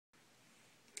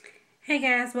Hey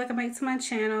guys, welcome back to my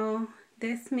channel.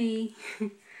 That's me.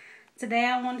 Today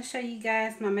I want to show you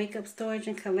guys my makeup storage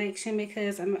and collection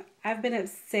because I've been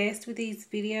obsessed with these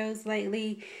videos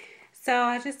lately. So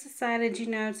I just decided,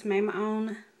 to make my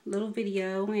own little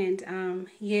video, and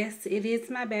yes, it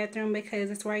is my bathroom because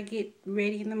it's where I get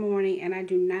ready in the morning, and I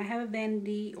do not have a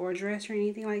vanity or dresser or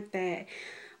anything like that.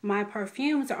 My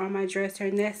perfumes are on my dresser,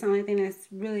 and that's the only thing that's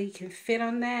really can fit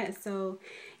on that. So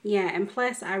yeah, and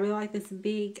plus I really like this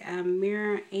big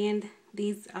mirror and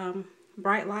these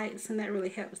bright lights, and that really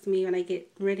helps me when I get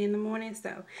ready in the morning.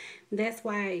 So that's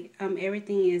why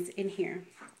everything is in here.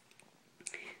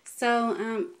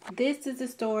 So this is the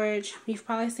storage you've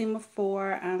probably seen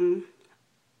before.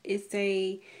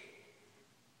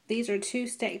 These are two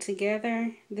stacked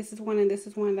together. This is one and this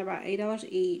is one. They're about $8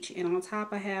 each. And on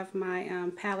top I have my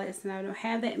palettes, and I don't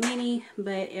have that many,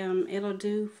 but it'll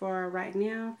do for right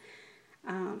now.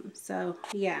 So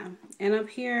yeah. And up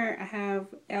here I have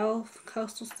e.l.f.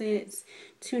 Coastal Scents,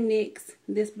 two NYX.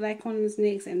 This black one is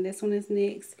NYX and this one is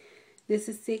NYX. This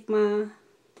is Sigma,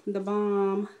 The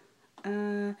Balm,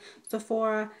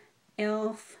 Sephora,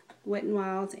 e.l.f., Wet n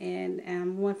Wild,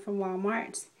 and one from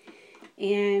Walmart.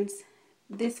 And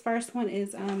this first one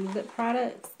is lip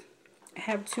products. I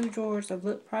have two drawers of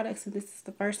lip products, and this is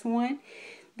the first one.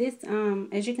 This,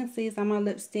 as you can see, is on my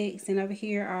lipsticks, and over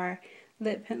here are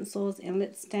lip pencils and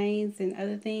lip stains and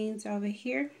other things over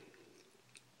here.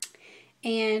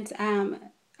 And I'm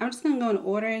just going to go in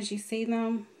order as you see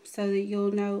them so that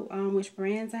you'll know which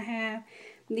brands I have.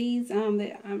 These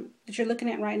that you're looking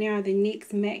at right now are the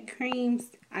NYX matte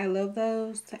creams. I love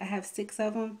those. I have 6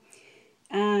 of them.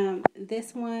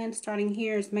 This one starting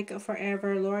here is Makeup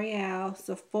Forever, L'Oreal,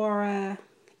 Sephora,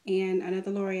 and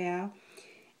another L'Oreal.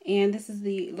 And this is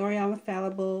the L'Oreal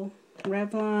Infallible,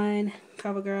 Revlon,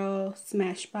 CoverGirl,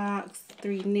 Smashbox,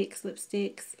 3 NYX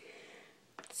lipsticks,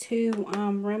 2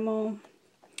 Rimmel,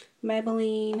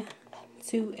 Maybelline,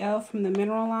 2 e.l.f. from the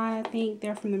Mineral line. I think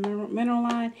they're from the Mineral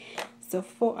line. So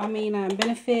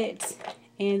Benefit,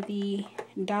 and the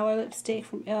Dollar lipstick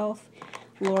from e.l.f.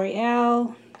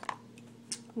 L'Oreal.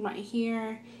 Right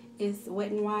here is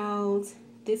Wet n Wild.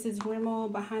 This is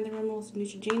Rimmel. Behind the Rimmel is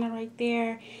Neutrogena right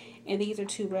there. And these are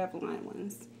 2 Revlon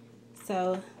ones.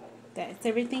 So that's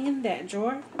everything in that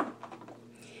drawer.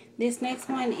 This next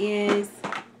one is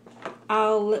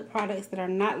all lip products that are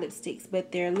not lipsticks,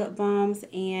 but they're lip balms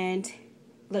and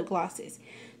lip glosses.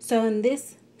 So in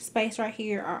this space right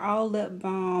here are all lip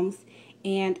balms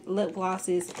and lip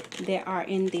glosses that are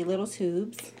in the little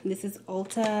tubes. This is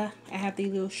Ulta. I have the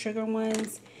little sugar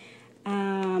ones.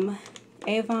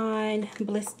 Avon,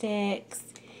 Blistex,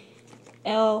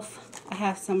 e.l.f. I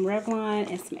have some Revlon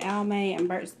and some Almay and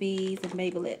Burt's Bees and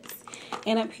Baby Lips.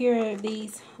 And up here are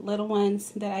these little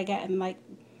ones that I got in like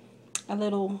a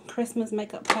little Christmas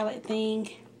makeup palette thing.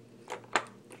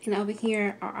 And over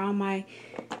here are all my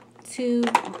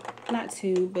not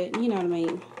two, but you know what I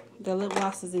mean, the lip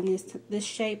glosses in this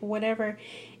shape or whatever.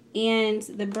 And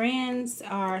the brands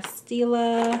are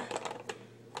Stila,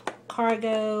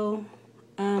 Cargo,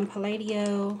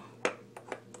 Palladio,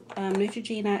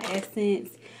 Neutrogena,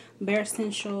 Essence, Bare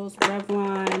Essentials,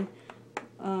 Revlon,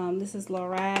 this is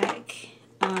Lorac,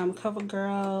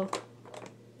 CoverGirl,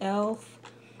 e.l.f.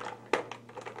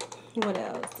 What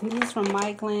else? This is from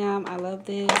My Glam. I love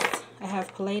this. I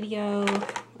have Palladio,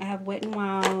 I have Wet n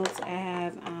Wild, I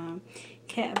have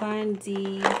Kat Von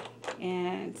D,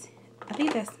 and I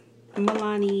think that's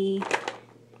Milani,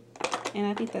 and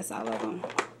I think that's all of them.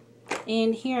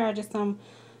 And here are just some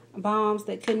balms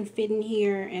that couldn't fit in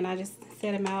here, and I just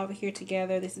set them out over here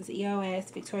together. This is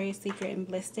EOS, Victoria's Secret, and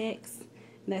Blistex.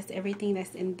 That's everything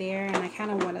that's in there, and I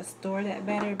kind of want to store that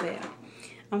better, but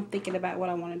I'm thinking about what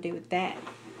I want to do with that.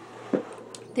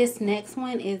 This next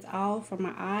one is all for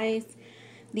my eyes.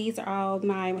 These are all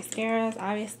my mascaras,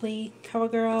 obviously.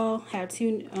 CoverGirl, have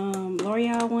 2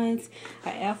 L'Oreal ones,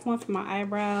 an e.l.f. one for my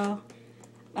eyebrows,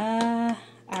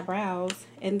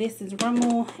 and this is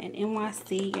Rimmel and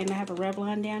NYC, and I have a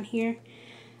Revlon down here.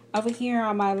 Over here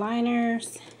are my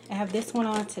liners. I have this one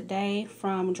on today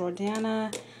from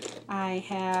Jordana. I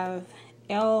have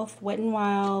e.l.f., Wet n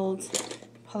Wild,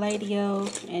 Palladio,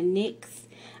 and NYX.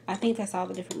 I think that's all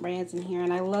the different brands in here,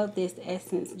 and I love this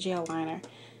Essence gel liner.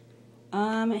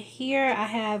 Here I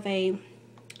have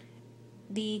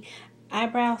the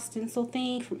eyebrow stencil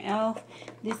thing from e.l.f.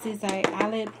 This is a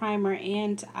eyelid primer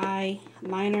and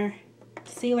eyeliner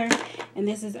sealer, and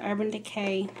this is Urban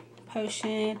Decay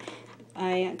Potion,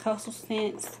 a Coastal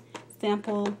Scents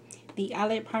sample, the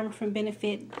eyelid primer from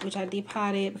Benefit, which I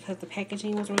depotted because the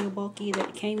packaging was really bulky that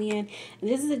it came in. And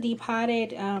this is a depotted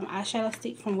eyeshadow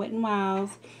stick from Wet n Wild,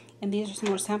 And these are some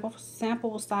more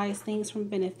sample size things from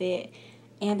Benefit.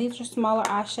 And these are smaller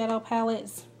eyeshadow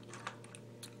palettes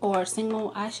or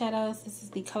single eyeshadows. This is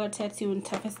the Color Tattoo and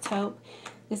Toughest Taupe.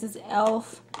 This is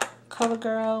e.l.f.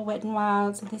 CoverGirl Wet n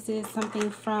Wild. This is something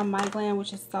from My Glam,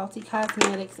 which is Salty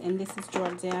Cosmetics. And this is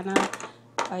Jordana,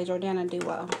 Jordana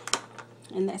Duo.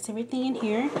 And that's everything in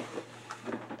here.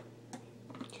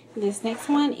 This next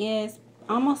one is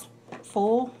almost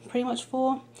full, pretty much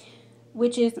full,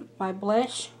 which is my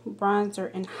blush, bronzer,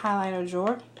 and highlighter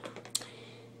drawer.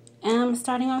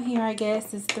 Starting on here, I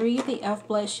guess, is 3 of the e.l.f.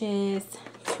 blushes,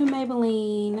 2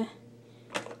 Maybelline,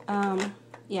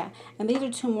 yeah, and these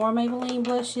are 2 more Maybelline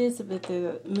blushes with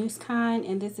the mousse kind,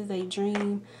 and this is a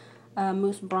Dream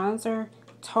mousse bronzer,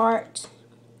 Tarte,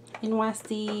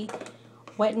 NYC,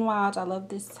 Wet n Wild. I love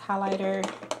this highlighter,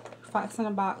 Fox in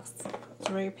a Box. It's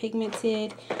very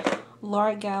pigmented.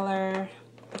 Laura Geller.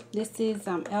 This is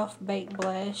e.l.f. Baked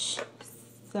Blush.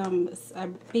 A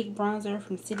big bronzer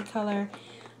from City Color.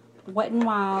 Wet n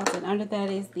Wild. And under that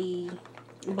is the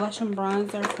blush and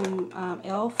bronzer from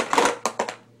e.l.f.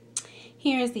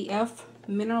 Here is the e.l.f.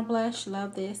 Mineral Blush.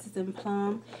 Love this. It's in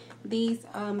Plum. These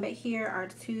back here are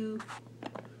 2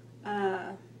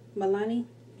 Milani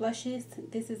blushes.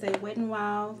 This is a Wet n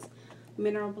Wild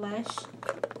Mineral Blush.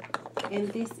 And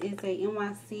this is a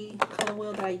NYC color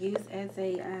wheel that I use as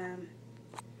a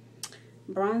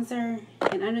bronzer.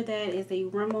 And under that is a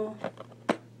Rimmel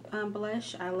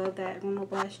blush. I love that Rimmel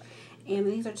blush. And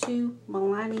these are 2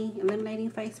 Milani Illuminating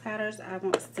Face Powders. I'm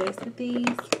obsessed with these.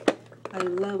 I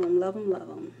love them, love them, love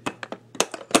them.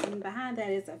 And behind that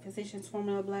is a Physicians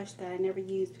Formula blush that I never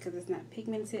use because it's not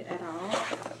pigmented at all.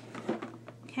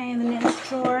 Okay, and the next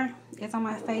drawer is on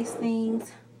my face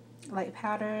things, like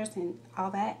powders and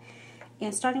all that.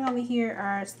 And starting over here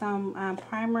are some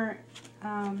primer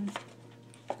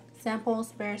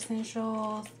samples, Bare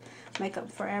Essentials,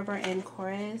 Makeup Forever, and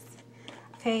Korres.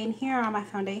 Okay, and here are my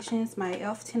foundations, my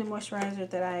e.l.f. Tinted Moisturizer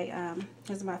that I,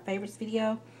 this is my favorites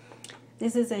video.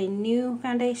 This is a new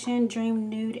foundation, Dream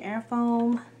Nude Air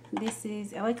Foam. This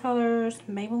is LA Colors,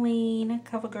 Maybelline,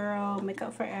 CoverGirl,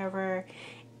 Makeup Forever.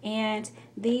 And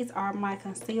these are my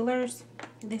concealers.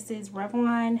 This is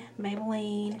Revlon,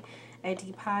 Maybelline, a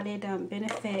Depotted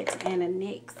Benefit, and a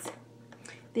NYX.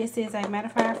 This is a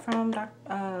mattifier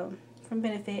from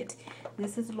Benefit.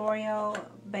 This is L'Oreal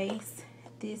Base.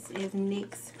 This is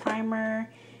NYX Primer,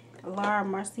 Laura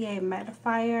Mercier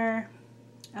Mattifier.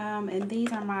 And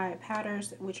these are my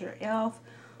powders, which are e.l.f.,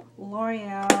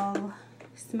 L'Oreal,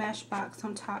 Smashbox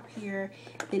on top here.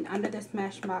 Then under the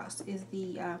Smashbox is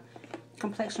the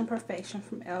Complexion Perfection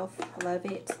from e.l.f. Love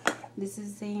it. This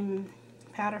is the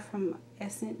powder from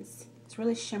Essence. It's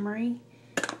really shimmery.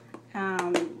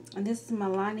 And this is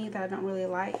Milani that I don't really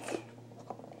like.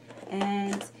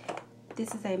 And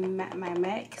this is my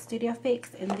MAC Studio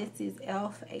Fix. And this is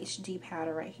e.l.f. HD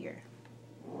powder right here.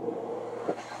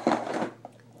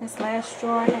 This last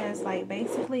drawer has like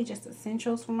basically just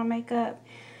essentials for my makeup.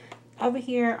 Over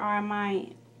here are my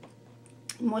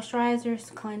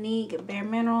moisturizers, Clinique, Bare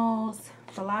Minerals,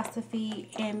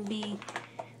 Philosophy, Envy.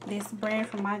 This brand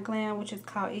from My Glam, which is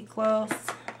called Eclos.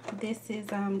 This is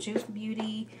Juice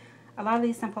Beauty. A lot of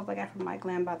these samples I got from My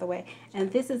Glam, by the way.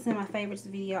 And this is in my favorites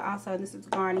video also. This is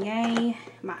Garnier.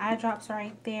 My eye drops are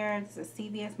right there. This is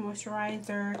CVS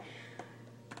moisturizer.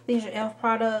 These are e.l.f.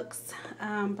 products.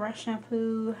 Brush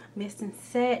shampoo, mist and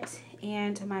set.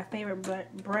 And my favorite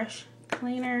brush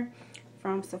cleaner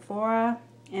from Sephora.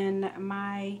 And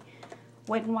my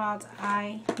Wet n Wild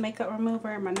eye makeup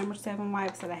remover, my number 7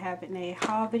 wipes that I have in a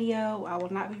haul video. I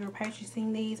will not be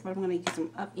repurchasing these, but I'm going to use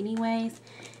them up anyways.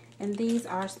 And these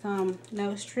are some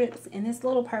nose strips. In this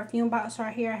little perfume box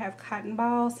right here, I have cotton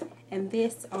balls. And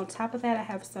this, on top of that, I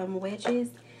have some wedges.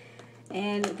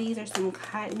 And these are some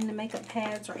cotton makeup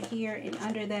pads right here. And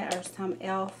under that are some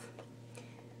e.l.f.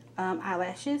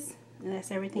 Eyelashes. And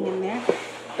that's everything in there.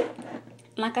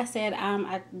 Like I said,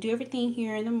 I do everything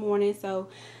here in the morning, so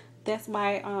that's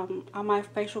why all my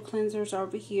facial cleansers are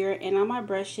over here. And all my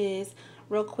brushes,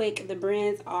 real quick, the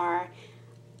brands are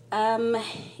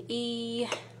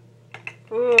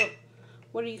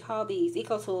what do you call these?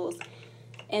 Eco Tools.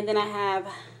 And then I have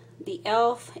the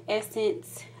e.l.f.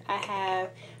 Essence. I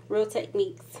have Real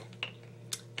Techniques,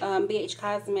 BH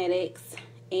Cosmetics,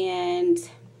 and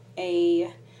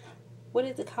a, what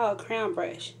is it called? Crown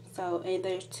brush. So, and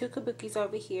there's 2 kabukis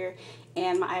over here,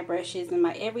 and my eye brushes, and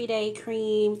my everyday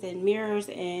creams, and mirrors,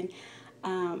 and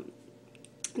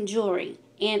jewelry.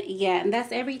 And yeah, and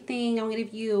that's everything. I'm going to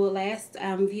give you a last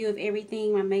view of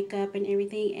everything, my makeup and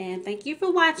everything. And thank you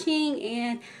for watching,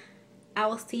 and I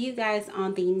will see you guys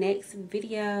on the next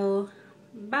video.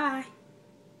 Bye.